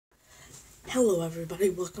Hello everybody,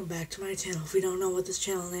 welcome back to my channel. If you don't know what this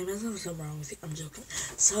channel name is, there's something wrong with you. I'm joking.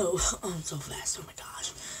 So, so fast, oh my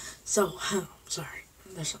gosh. So, sorry,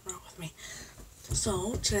 there's something wrong with me.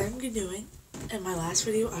 So, today I'm doing, in my last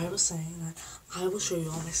video, I was saying that I will show you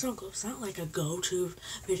all my snow globes. Not like a go-to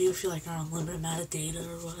video if you like are unlimited amount of data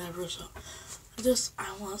or whatever, so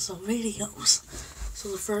I want some videos.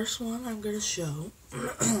 So the first one I'm going to show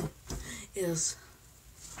is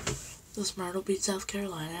this Myrtle Beach, South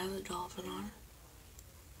Carolina. It has a dolphin on it.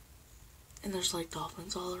 And there's like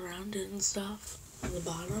dolphins all around it and stuff on the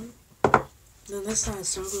bottom. Then this not a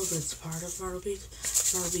snow globe, but it's part of Myrtle Beach.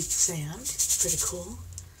 Myrtle Beach sand. Pretty cool.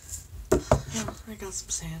 Yeah, I got some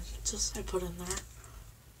sand. I put in there.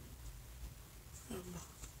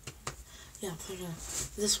 Yeah,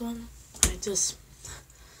 this one,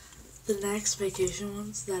 the next vacation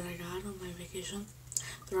ones that I got on my vacation,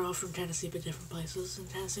 they're all from Tennessee, but different places in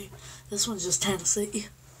Tennessee. This one's just Tennessee.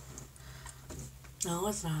 No,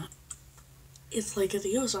 it's not. It's Lake of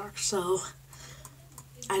the Ozarks, so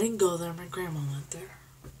I didn't go there. My grandma went there.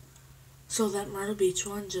 So that Myrtle Beach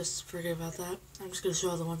one, just forget about that. I'm just going to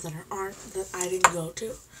show the ones that that I didn't go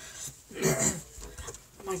to.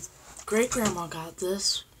 My great-grandma got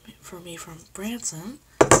this for me from Branson.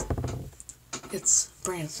 It's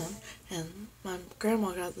Branson. And my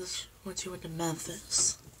grandma got this when she went to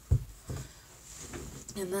Memphis.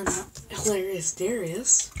 And then Hilarious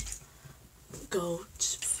Darius, go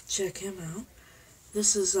check him out.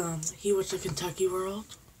 This is, he went to Kentucky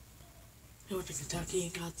World. He went to Kentucky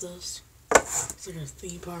and got this. It's like a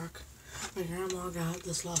theme park. My grandma got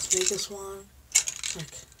this Las Vegas one. It's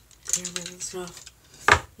like pyramid and stuff.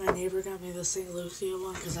 My neighbor got me the St. Lucia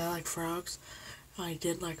one because I like frogs. I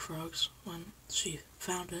did like frogs when she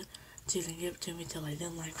found it. She didn't give it to me till I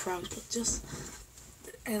didn't like frogs, but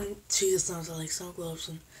and she just knows I like snow globes,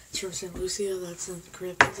 and it's from St. Lucia, that's in the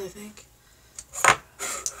Caribbean, I think.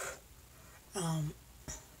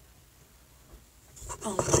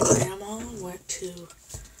 My grandma went to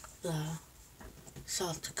the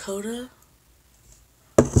South Dakota.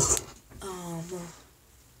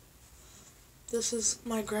 This is,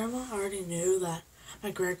 my grandma already knew that my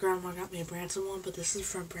great-grandma got me a Branson one, but this is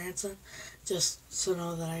from Branson, just so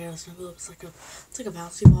know that I got a snow globe. It's like a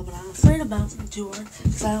bouncy ball, but I'm afraid of bouncing too hard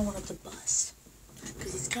because I don't want it to bust,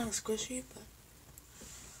 because it's kind of squishy. But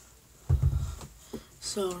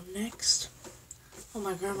so next,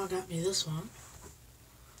 my grandma got me this one,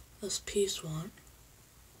 this piece one.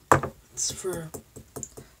 It's for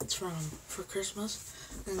Christmas.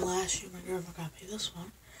 And last year my grandma got me this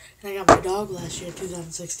one, and I got my dog last year,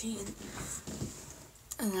 2016.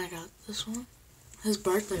 And I got this one. His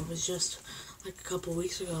birthday was just like a couple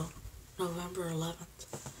weeks ago, November 11th.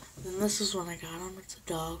 And this is when I got him. It's a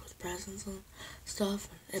dog with presents and stuff.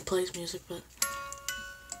 It plays music, but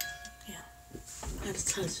yeah, I had to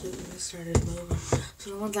touch it and it started moving.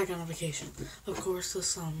 So the ones I got on vacation, of course,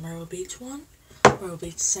 this Myrtle Beach one, Myrtle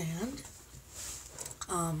Beach sand.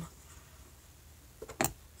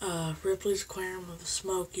 Ripley's Aquarium of the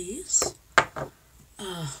Smokies.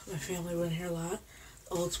 My family went here a lot.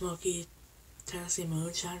 Old Smoky, Tennessee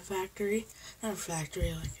Moonshine Factory. Not a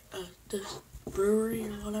factory, like a brewery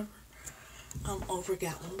or whatever. Over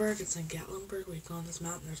Gatlinburg. It's in Gatlinburg. We go on this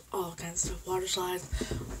mountain. There's all kinds of stuff. Water slides,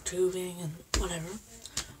 tubing, and whatever.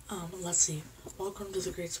 Let's see. Welcome to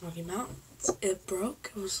the Great Smoky Mountains. It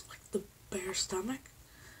broke. It was like the bare stomach.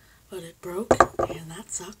 But it broke, and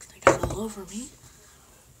that sucked. It got all over me.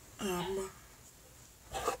 I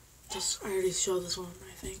already showed this one,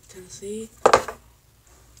 I think, Tennessee.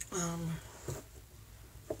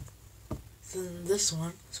 Then this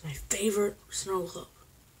one is my favorite snow globe.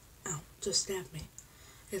 Ow, just stabbed me.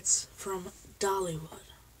 It's from Dollywood.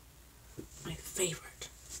 My favorite.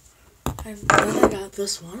 And then I got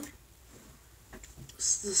this one.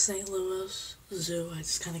 It's the St. Louis Zoo. I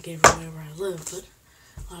just kind of gave it away where I live, but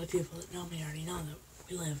a lot of people that know me already know that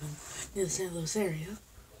we live near the St. Louis area.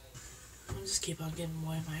 I'll just keep on giving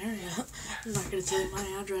away my area. I'm not going to tell you my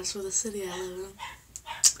address for the city I live in.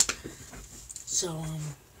 So,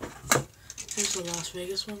 here's the Las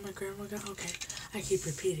Vegas one my grandma got. Okay, I keep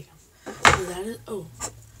repeating them. So that is,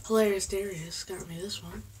 Hilarious Darius got me this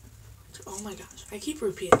one. Oh my gosh, I keep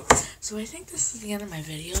repeating. So I think this is the end of my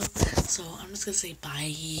video. So I'm just going to say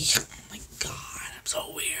bye. Oh my god, I'm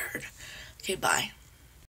so weird. Okay, bye.